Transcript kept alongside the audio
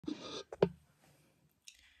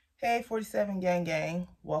Hey 47 gang gang,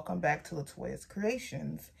 welcome back to Latoya's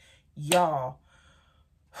Creations. Y'all,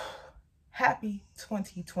 happy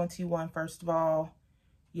 2021. First of all,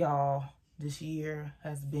 y'all, this year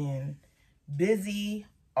has been busy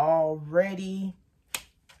already.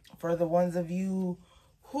 For the ones of you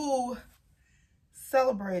who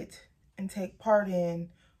celebrate and take part in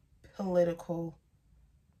political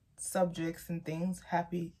subjects and things,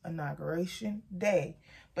 happy Inauguration Day.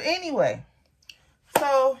 But anyway,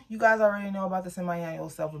 so you guys already know about the semi-annual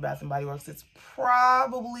sale for Bath & Body Works. It's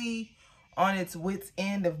probably on its wit's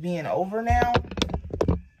end of being over now.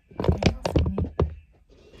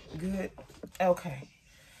 Good. Okay.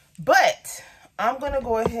 But I'm going to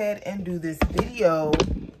go ahead and do this video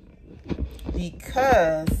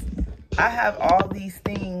because I have all these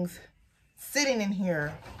things sitting in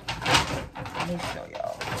here. Let me show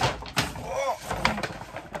y'all.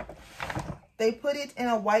 They put it in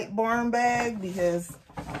a white barn bag because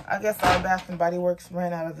I guess our Bath & Body Works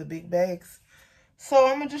ran out of the big bags. So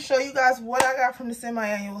I'm going to just show you guys what I got from the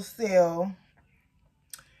semi-annual sale.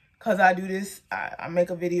 Because I do this, I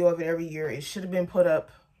make a video of it every year. It should have been put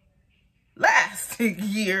up last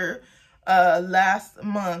year, last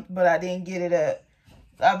month, but I didn't get it up.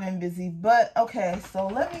 I've been busy. But, okay, so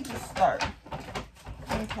let me just start.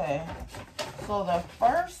 Okay, so the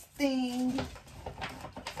first thing...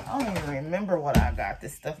 I don't even remember what I got.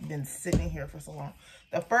 This stuff been sitting here for so long.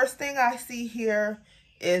 The first thing I see here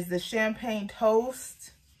is the champagne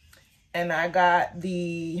toast. And I got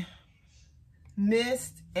the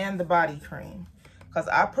mist and the body cream. Because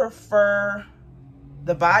I prefer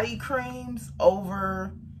the body creams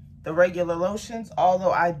over the regular lotions.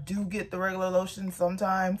 Although I do get the regular lotions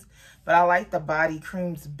sometimes. But I like the body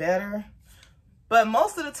creams better. But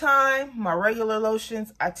most of the time, my regular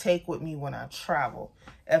lotions I take with me when I travel.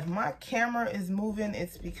 If my camera is moving,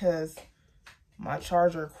 it's because my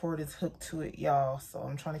charger cord is hooked to it, y'all. So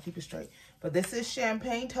I'm trying to keep it straight. But this is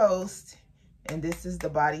champagne toast. And this is the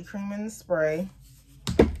body cream and the spray.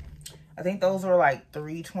 I think those are like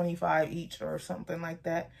 $3.25 each or something like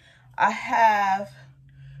that. I have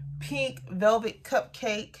pink velvet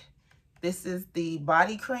cupcake. This is the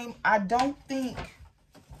body cream. I don't think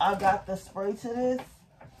I got the spray to this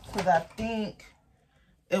because I think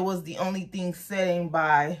it was the only thing setting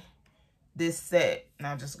by this set, and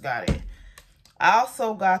I just got it. I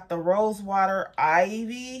also got the Rosewater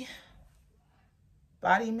Ivy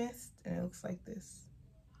body mist, and it looks like this.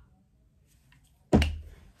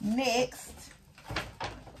 Next,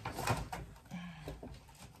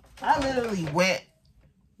 I literally went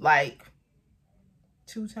like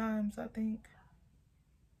 2 times, I think.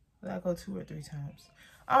 Did I go 2 or 3 times?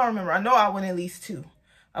 I don't remember. I know I went at least 2.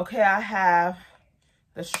 Okay, I have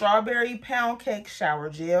the strawberry pound cake shower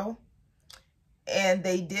gel. And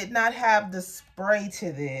they did not have the spray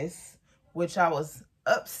to this, which I was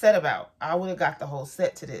upset about. I would have got the whole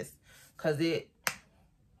set to this because it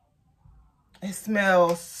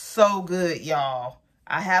smells so good, y'all.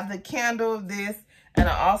 I have the candle of this, and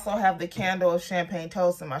I also have the candle of champagne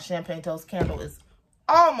toast, and my champagne toast candle is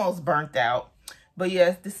almost burnt out. But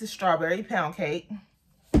yes, this is strawberry pound cake.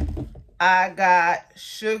 I got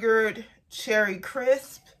sugared cherry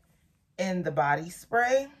crisp in the body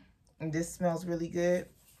spray. And this smells really good.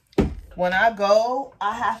 When I go,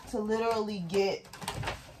 I have to literally get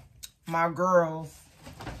my girls.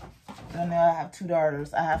 I know I have 2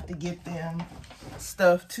 daughters. I have to get them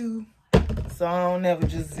stuff too. So I don't never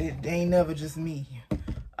just, it ain't never just me.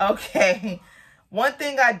 Okay. One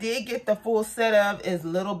thing I did get the full set of is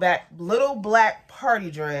little black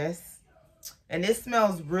party dress. And this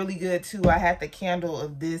smells really good too. I had the candle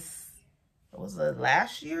of this, was it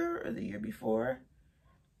last year or the year before?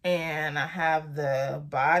 And I have the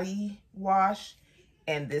body wash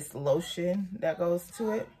and this lotion that goes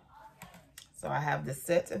to it. So I have the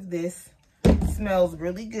set of this. It smells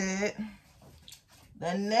really good.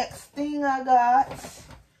 The next thing I got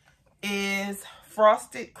is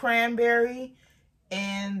frosted cranberry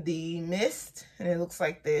in the mist. And it looks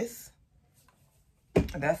like this.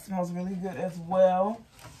 That smells really good as well.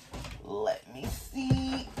 Let me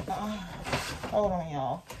see. Hold on,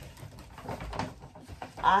 y'all.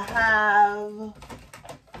 I have,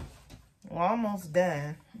 well, almost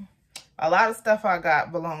done. A lot of stuff I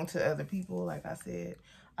got belonged to other people, like I said.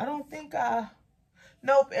 I don't think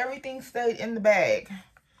nope, everything stayed in the bag.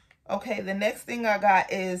 Okay, the next thing I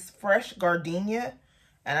got is fresh gardenia.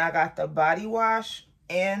 And I got the body wash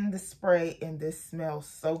and the spray, and this smells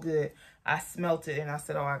so good. I smelt it and I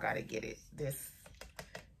said, oh, I gotta get it.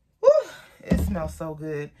 It smells so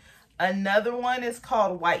good. Another one is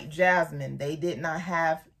called White Jasmine. They did not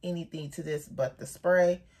have anything to this but the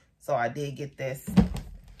spray. So I did get this.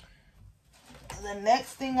 The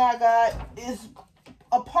next thing I got is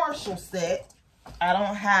a partial set. I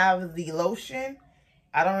don't have the lotion.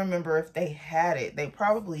 I don't remember if they had it. They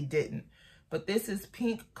probably didn't. But this is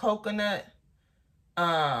pink coconut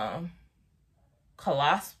Calypso.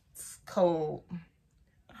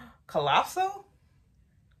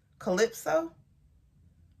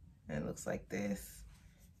 And it looks like this.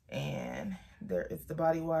 And there is the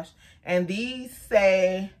body wash. And these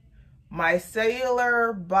say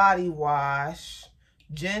micellar body wash,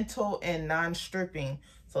 gentle and non-stripping.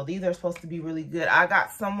 So these are supposed to be really good. I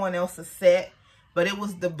got someone else's set, but it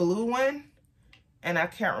was the blue one. And I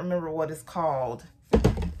can't remember what it's called.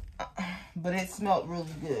 But it smelled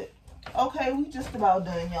really good. Okay, we just about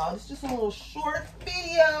done, y'all. It's just a little short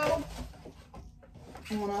video.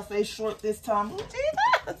 And when I say short this time,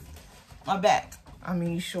 my back. I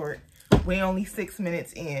mean short. We're only 6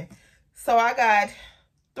 minutes in. So I got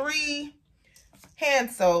 3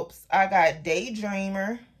 hand soaps. I got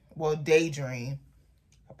Daydreamer. Well, Daydream.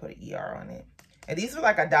 I put an ER on it. And these are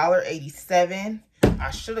like $1.87.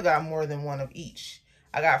 I should have got more than one of each.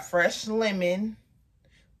 I got Fresh Lemonade.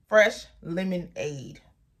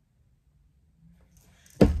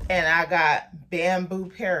 And I got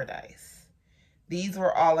Bamboo Paradise. These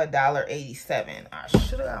were all $1.87. I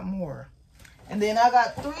should have got more. And then I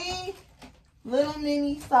got 3 little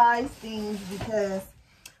mini size things because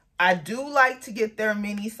I do like to get their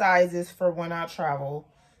mini sizes for when I travel.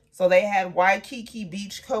 So they had Waikiki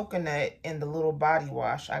Beach Coconut in the little body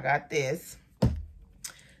wash. I got this.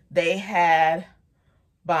 They had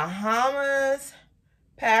Bahamas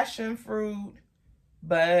Passion Fruit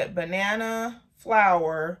Banana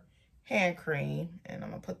Flower hand cream. And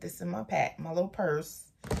I'm going to put this in my pack, my little purse.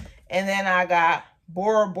 And then I got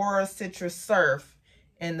Bora Bora Citrus Surf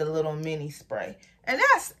in the little mini spray. And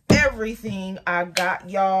that's everything I got,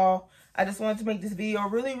 y'all. I just wanted to make this video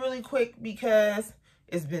really, really quick because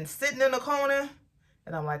it's been sitting in the corner.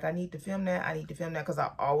 And I'm like, I need to film that. I need to film that because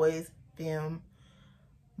I always film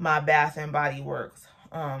my Bath and Body Works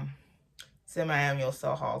semi-annual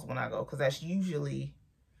sale hauls when I go. Because that's usually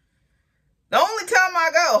the only time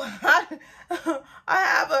I go. I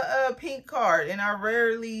have a pink card and I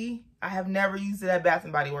have never used it at Bath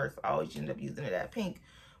and Body Works. I always end up using it at Pink.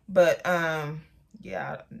 But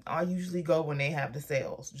yeah, I usually go when they have the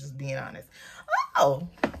sales, just being honest. Oh,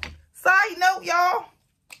 side note, y'all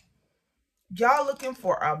looking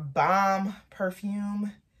for a bomb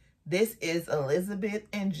perfume? This is Elizabeth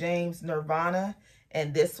and James Nirvana,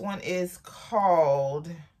 and this one is called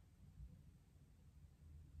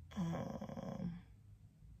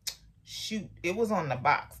shoot, it was on the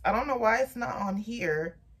box. I don't know why it's not on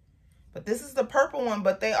here, but this is the purple one,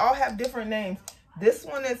 but they all have different names. This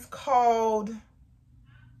one is called,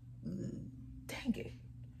 dang it,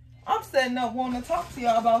 I'm setting up wanting to talk to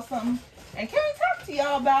y'all about something and can't talk to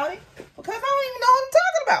y'all about it because I don't even know what I'm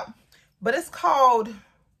talking about. But it's called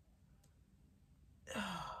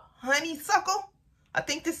Honeysuckle. I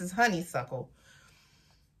think this is Honeysuckle.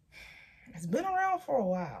 It's been around for a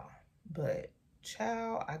while, but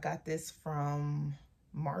child, I got this from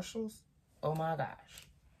Marshall's. Oh my gosh.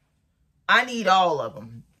 I need all of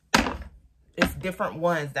them. It's different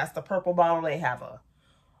ones. That's the purple bottle. They have a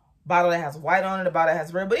bottle that has white on it, a bottle that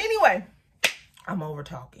has red. But anyway, I'm over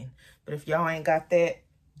talking. But if y'all ain't got that,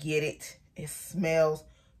 get it. It smells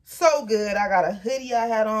so good. I got a hoodie I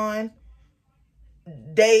had on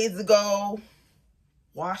days ago.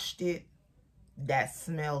 Washed it. That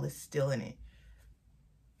smell is still in it.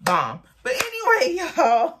 Bomb. But anyway,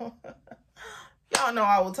 y'all. Y'all know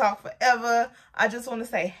I will talk forever. I just want to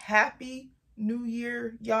say Happy New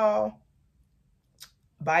Year, y'all.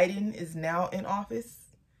 Biden is now in office.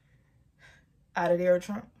 Out of there,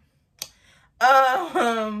 Trump.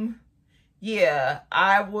 Yeah,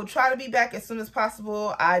 I will try to be back as soon as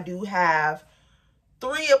possible. I do have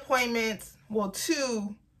 3 appointments. Well,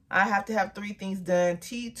 2. I have to have 3 things done.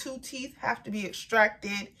 2 teeth have to be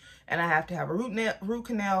extracted, and I have to have a root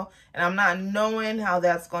canal. And I'm not knowing how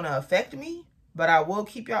that's going to affect me, but I will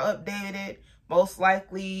keep y'all updated. Most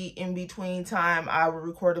likely in between time, I will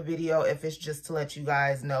record a video if it's just to let you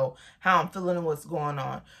guys know how I'm feeling and what's going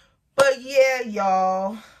on. But yeah,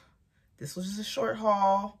 y'all, this was just a short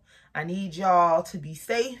haul. I need y'all to be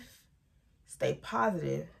safe, stay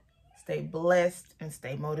positive, stay blessed, and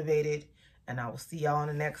stay motivated. And I will see y'all in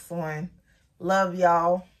the next one. Love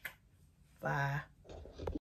y'all. Bye.